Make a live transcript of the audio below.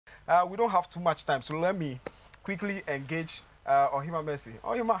we don't have too much time, so let me quickly engage Ohemaa Mercy.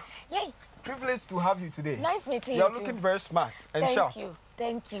 Ohemaa, yay! Privileged to have you today. Nice meeting you. You're looking very smart and sharp.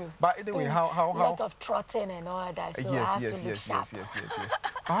 Thank you. But anyway, how? A lot of trotting and all that, so I have to look sharp. Yes.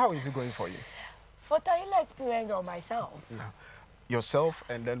 How is it going for you? For Tehillah experience or myself? Yeah. Yourself,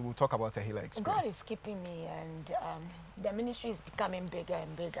 and then we'll talk about Tehillah experience. God is keeping me, and the ministry is becoming bigger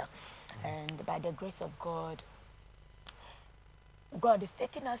and bigger. And by the grace of God, God is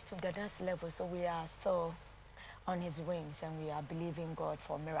taking us to the next level, so we are still on his wings, and we are believing God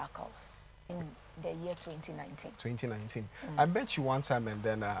for miracles in the year 2019. 2019. I met you one time, and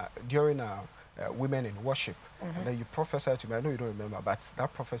then during Women in Worship, and then you prophesied to me. I know you don't remember, but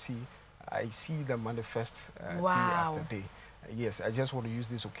that prophecy, I see them manifest day after day. Yes, I just want to use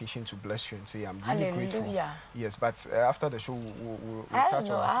this occasion to bless you and say I'm really grateful. Yes, but after the show, we'll touch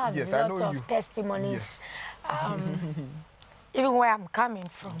on. I have lots of testimonies. Yes. Even where I'm coming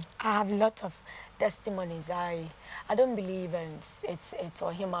from, I have a lot of testimonies. I don't believe it's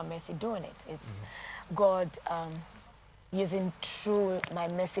Ohemaa Mercy doing it. It's God using through my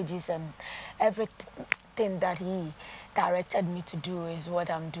messages, and everything that he directed me to do is what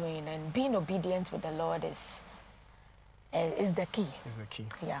I'm doing. And being obedient with the Lord is the key. Is the key.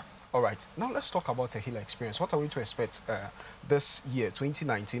 Yeah. All right. Now let's talk about Tehillah experience. What are we to expect this year,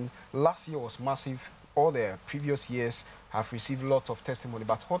 2019? Last year was massive. All the previous years have received lots of testimony.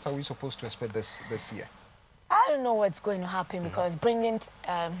 But what are we supposed to expect this year? I don't know what's going to happen, because bringing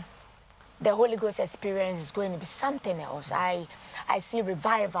the Holy Ghost experience is going to be something else. I see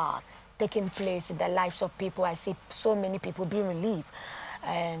revival taking place in the lives of people. I see so many people being relieved.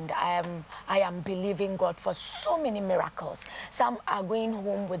 And I am believing God for so many miracles. Some are going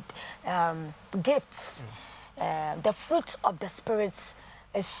home with gifts. The fruits of the spirits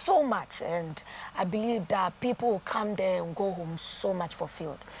is so much, and I believe that people will come there and go home so much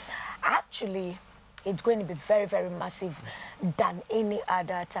fulfilled. Actually, it's going to be very, very massive than any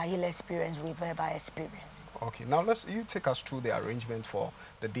other Tehillah experience we've ever experienced. Okay, now you take us through the arrangement for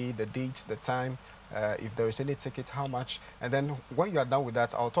the day, the date, the time. If there is any ticket, how much, and then when you are done with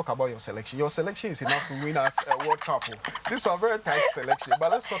that, I'll talk about your selection. Your selection is enough to win us a World Cup. This was a very tight selection, but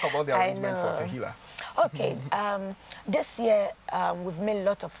let's talk about the arrangement for Tehillah. Okay, this year we've made a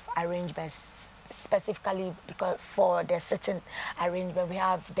lot of arrangements, specifically because for the certain arrangement. We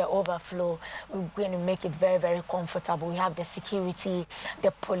have the overflow. We're going to make it very, very comfortable. We have the security,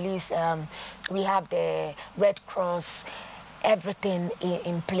 the police, we have the Red Cross, everything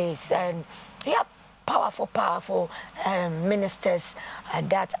in place, and we have powerful ministers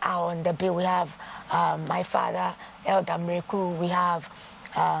that are on the bill. We have my father, Elder Mreku. We have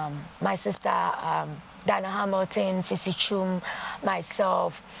my sister, Dana Hamilton, Sissy Chum,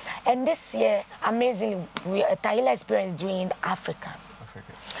 myself. And this year, amazingly, we are Tehillah experience doing Africa.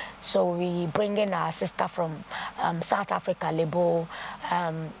 So we bring in our sister from South Africa, Lebo,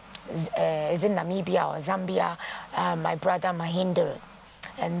 is in Namibia or Zambia, my brother Mahinder.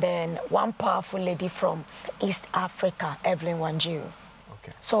 And then one powerful lady from East Africa, Evelyn Wanjiru.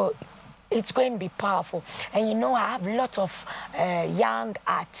 Okay. So it's going to be powerful. And you know, I have a lot of young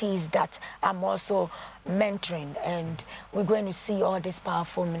artists that I'm also mentoring, and we're going to see all these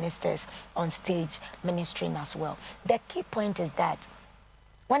powerful ministers on stage ministering as well. The key point is that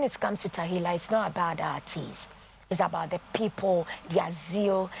when it comes to Tehillah, it's not about the artists. It's about the people, their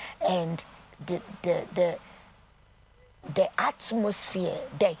zeal, and the atmosphere,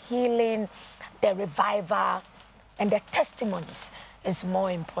 the healing, the revival, and the testimonies is more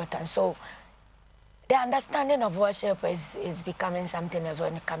important. So the understanding of worship is becoming something else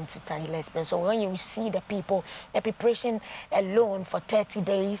when it comes to Tehillah experience. So when you see the people, the preparation alone for 30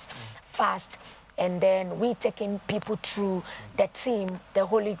 days, fast, and then we taking people through the team, the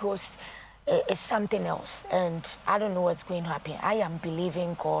Holy Ghost, is something else. And I don't know what's going to happen. I am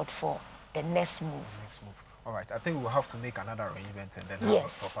believing God for the next move. All right, I think we'll have to make another arrangement and then have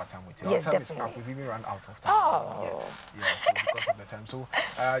a proper time with you. Yes, Our time is up. We've even run out of time. Oh. Yeah, so because of the time. So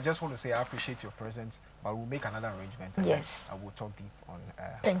I just want to say I appreciate your presence, but we'll make another arrangement and then I will talk deep on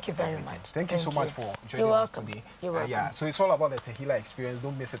Thank you very much. Thank you so much for joining us today. You're welcome. Yeah, so it's all about the Tehillah experience.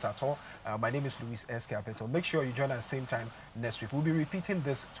 Don't miss it at all. My name is Luis S. Capital. Make sure you join us same time next week. We'll be repeating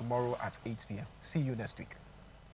this tomorrow at 8 p.m. See you next week.